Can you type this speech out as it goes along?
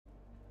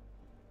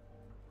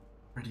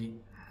Pretty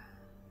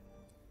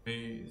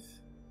smooth.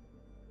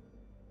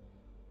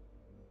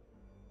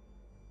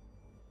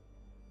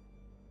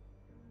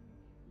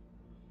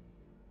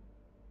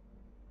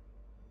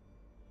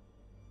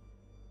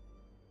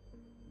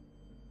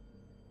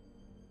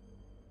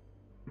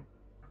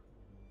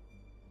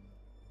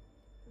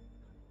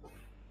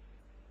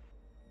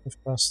 The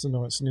faster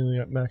night's nearly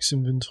at max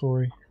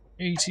inventory.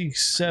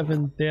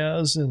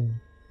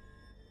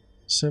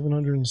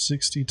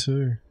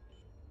 87,762.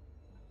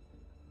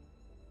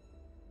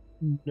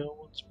 No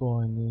one's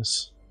buying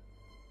this.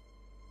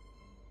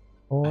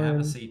 I have a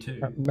Iron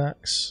C2. at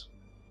max.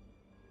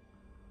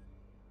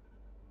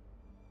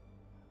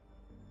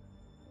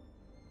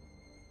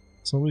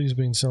 Somebody's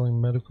been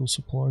selling medical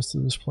supplies to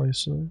this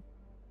place, though.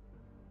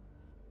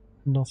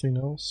 Nothing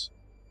else.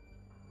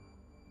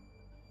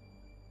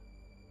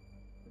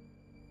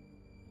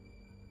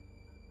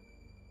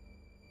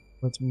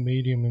 That's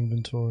medium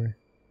inventory.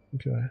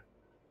 Okay.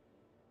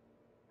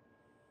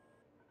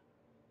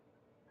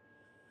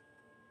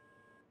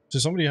 So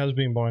somebody has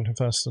been buying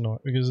Hephaestus tonight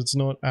because it's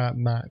not at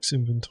max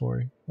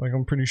inventory. Like,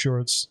 I'm pretty sure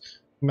its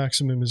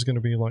maximum is going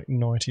to be like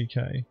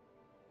 90k.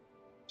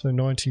 So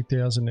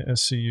 90,000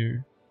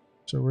 SCU.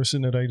 So we're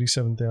sitting at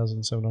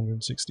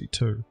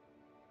 87,762.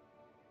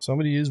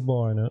 Somebody is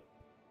buying it,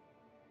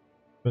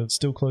 but it's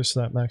still close to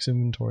that max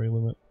inventory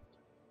limit.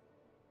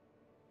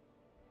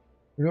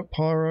 We got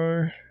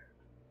Pyro.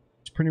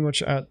 It's pretty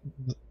much at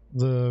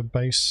the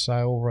base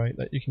sale rate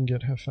that you can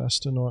get Hephaestus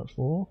tonight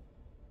for.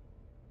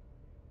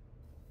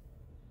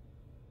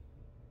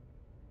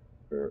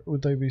 Where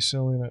would they be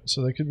selling it?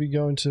 So they could be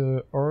going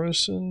to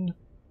Orison.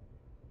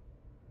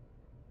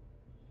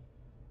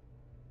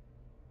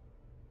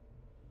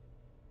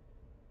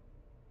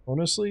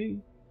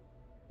 Honestly,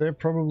 they're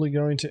probably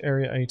going to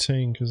Area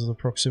 18 because of the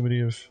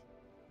proximity of...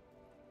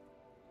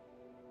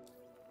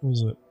 What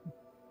was it?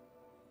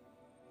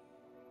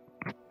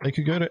 They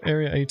could go to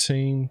Area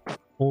 18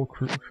 or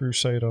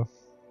Crusader.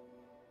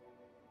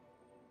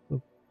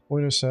 The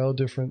point of sale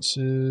difference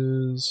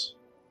is...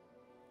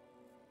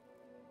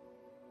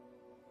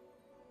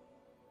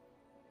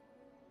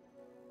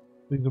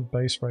 I think the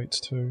base rates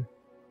too.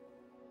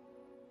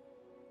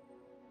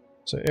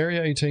 So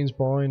Area 18's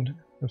buying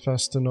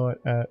Hephaestus tonight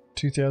at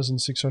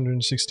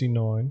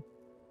 2,669.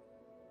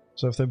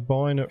 So if they're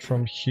buying it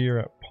from here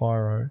at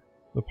Pyro,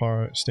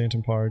 the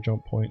Stanton Pyro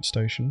jump point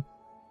station,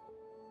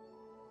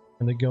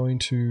 and they're going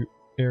to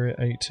Area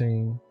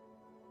 18,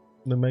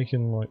 they're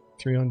making like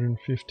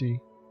 350.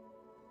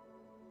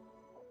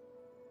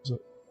 Is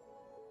it?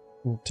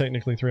 Well,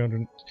 technically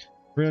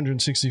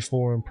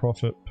 364 in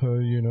profit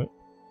per unit.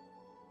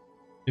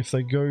 If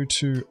they go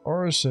to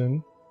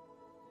Orison,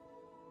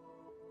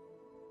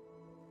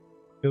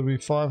 it'll be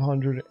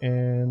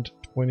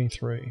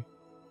 523.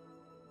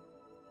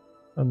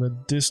 And the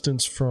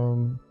distance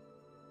from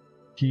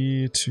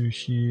here to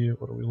here,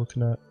 what are we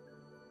looking at?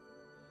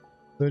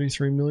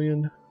 33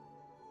 million?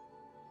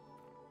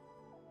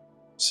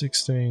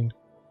 16.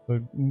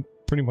 So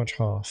pretty much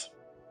half.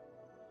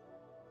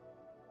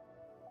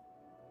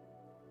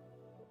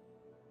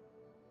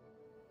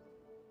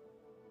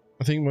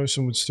 I think most of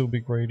them would still be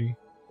greedy.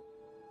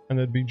 And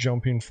they'd be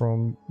jumping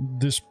from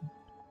this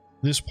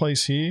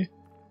place here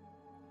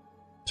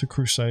to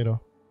Crusader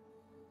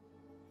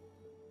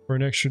for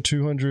an extra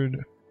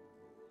 200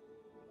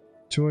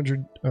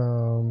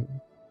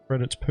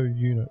 credits per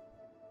unit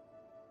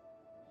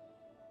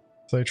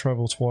if they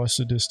travel twice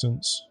the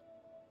distance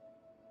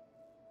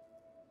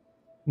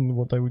than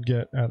what they would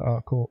get at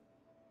Arcorp.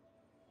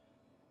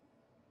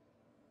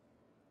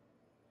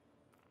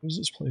 What does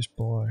this place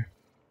buy?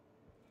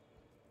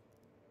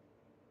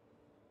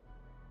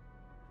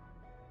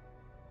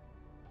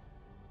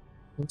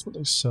 That's what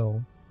they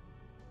sell.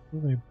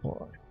 What do they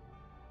buy?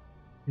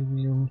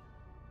 Helium,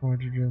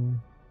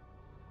 hydrogen,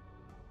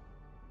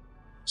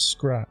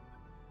 scrap.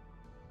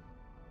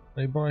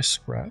 They buy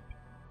scrap.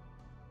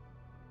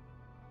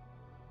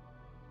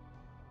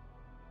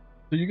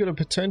 So you got a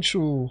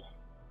potential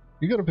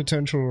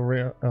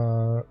route,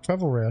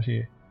 travel route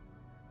here.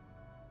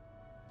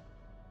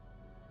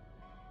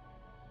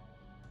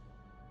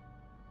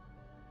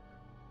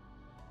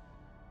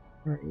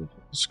 Alright, we'll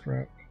put the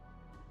scrap.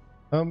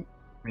 I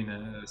mean,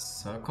 a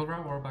circle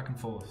route or back and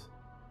forth?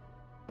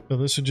 So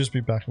this would just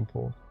be back and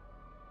forth.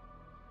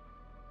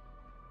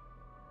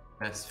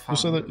 That's fun.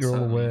 Just so that you're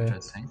all aware.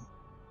 Interesting.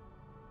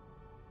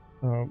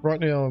 Right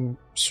now I'm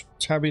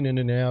tabbing in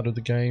and out of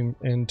the game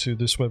and to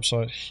this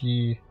website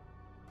here.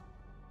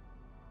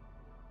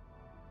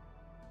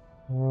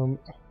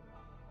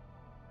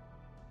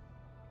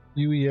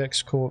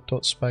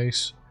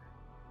 uexcorp.space.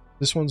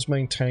 This one's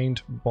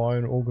maintained by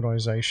an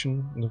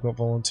organization, and they've got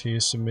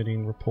volunteers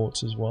submitting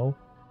reports as well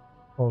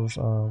of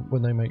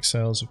when they make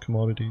sales of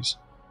commodities.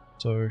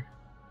 So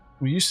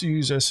we used to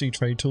use SC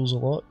Trade Tools a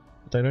lot,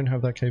 but they don't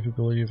have that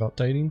capability of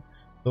updating.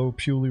 They were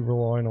purely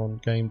relying on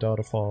game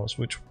data files,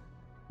 which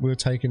were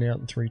taken out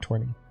in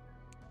 320.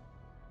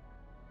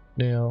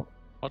 Now,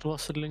 what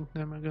was the link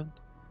name again?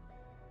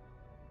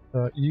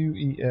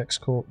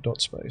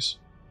 uexcorp.space.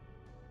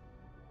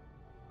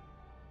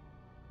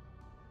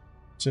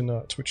 It's in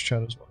Twitch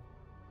chat as well.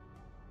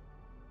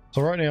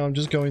 So right now I'm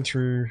just going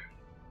through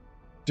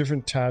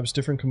different tabs,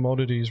 different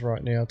commodities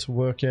right now to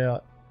work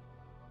out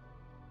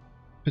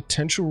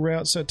potential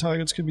routes that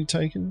targets could be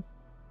taken.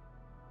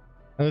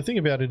 And the thing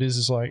about it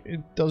is like,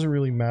 it doesn't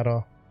really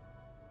matter.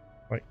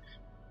 Like,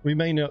 we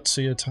may not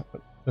see a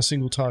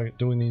single target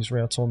doing these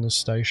routes on this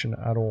station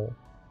at all.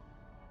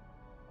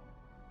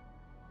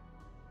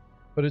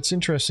 But it's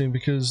interesting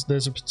because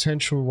there's a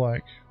potential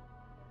route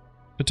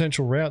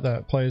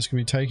that players can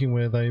be taking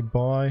where they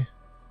buy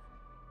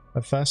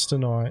a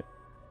Fastenite,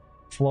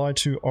 fly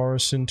to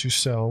Orison to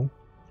sell.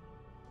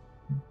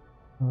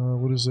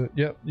 What is it?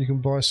 Yep, you can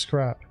buy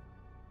scrap.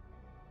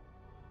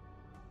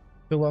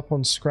 Fill up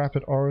on scrap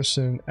at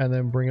Orison and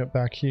then bring it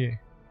back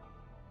here.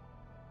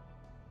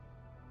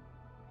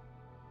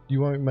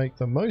 You won't make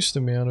the most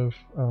amount of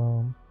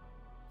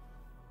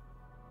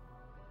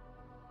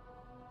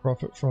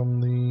profit from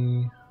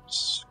the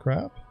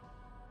scrap,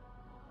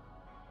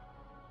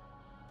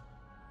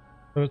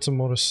 but it's a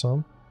modest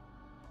sum.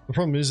 The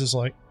problem is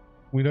like,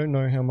 we don't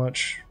know how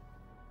much.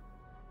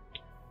 I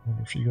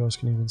wonder if you guys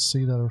can even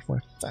see that, or if my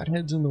fat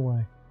head's in the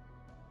way.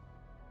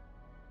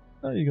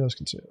 Oh, you guys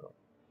can see it.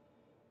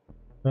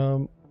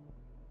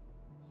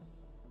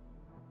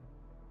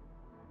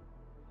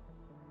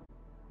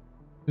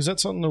 Because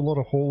that's something a lot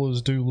of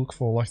haulers do look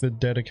for, like the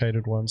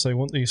dedicated ones. They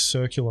want these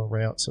circular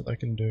routes that they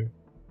can do.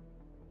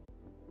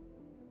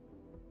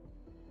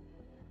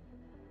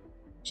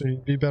 So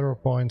you'd be better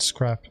off buying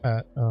scrap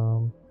at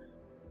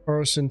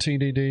Orison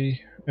TDD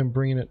and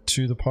bringing it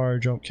to the Pyro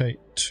Jump Gate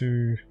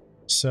to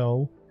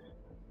sell.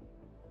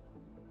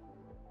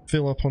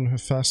 Fill up on her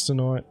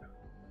Fastenite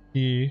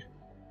here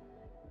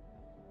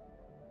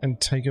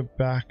and take it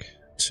back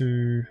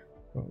to,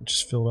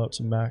 just fill it up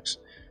to max.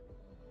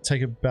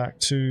 Take it back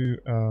to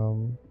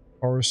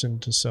Orison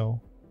to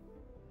sell.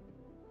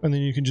 And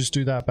then you can just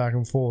do that back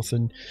and forth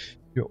and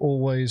you're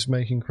always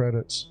making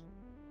credits.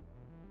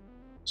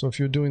 So if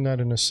you're doing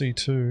that in a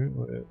C2,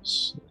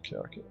 where's the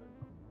calculator?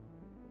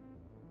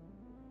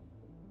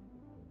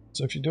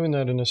 So if you're doing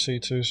that in a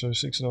C2, so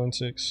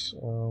 696,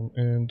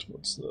 and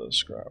what's the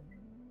scrap?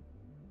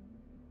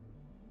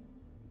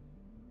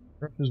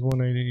 Scrap is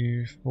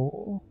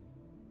 184.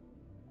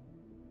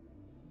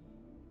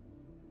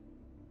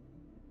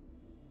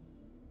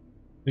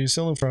 So you're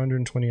selling for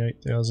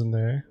 128,000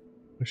 there.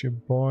 If you're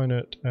buying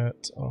it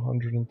at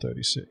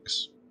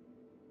 136.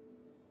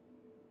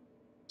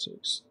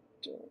 $6.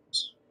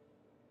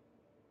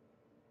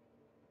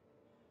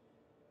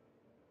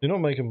 You're not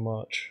making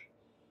much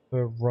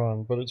per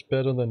run, but it's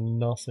better than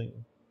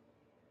nothing.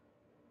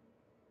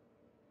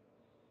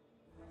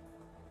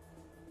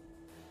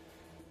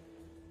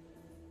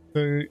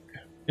 So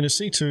in a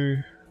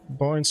C2,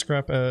 buying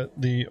scrap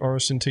at the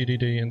Orison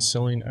TDD and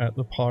selling at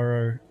the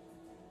Pyro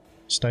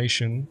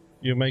station,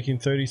 you're making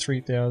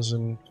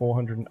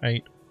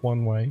 33,408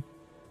 one way.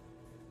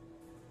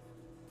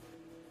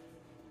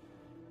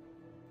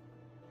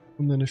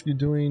 And then if you're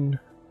doing,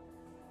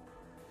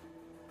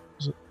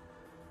 is it,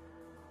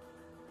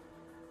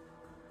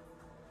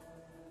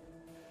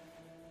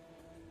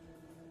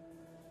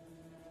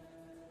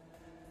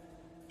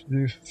 to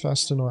do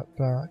Fastenite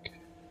back,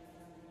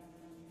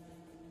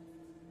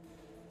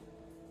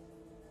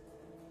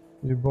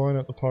 you're buying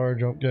at the Pyro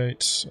Jump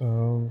Gates,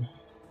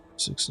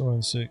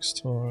 696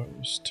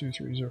 times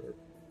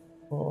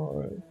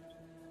 2305.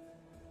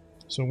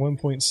 So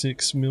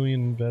 1.6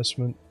 million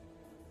investment.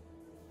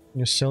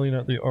 You're selling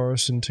at the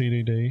Orison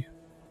TDD.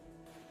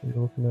 You're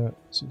looking at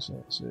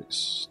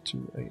 696,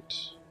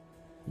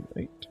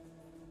 2828.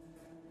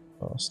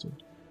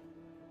 Bastard.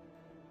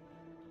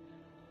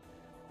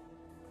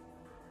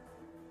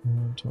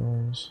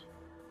 Times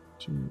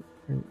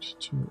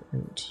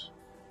 2828.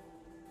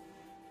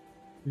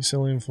 You're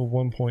selling for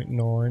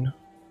 1.9.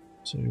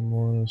 So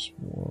minus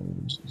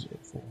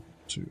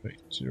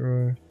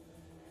 104,280.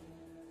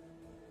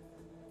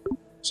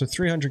 So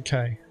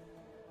 300k.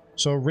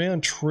 So a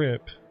round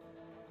trip.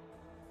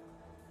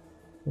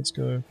 Let's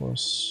go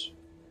plus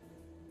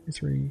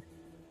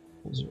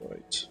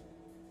 3408.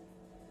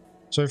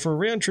 So for a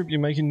round trip, you're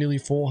making nearly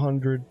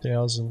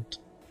 400,000.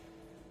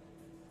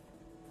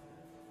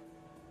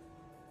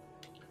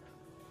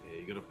 Yeah,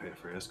 you gotta pay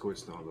for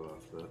escorts to go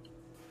after that.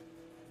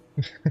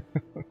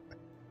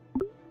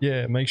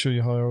 Yeah, make sure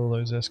you hire all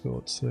those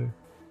escorts too.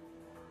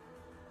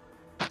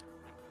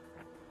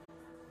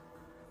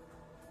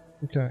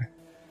 Okay.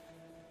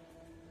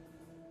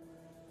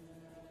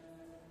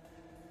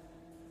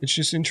 It's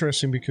just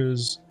interesting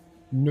because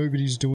nobody's doing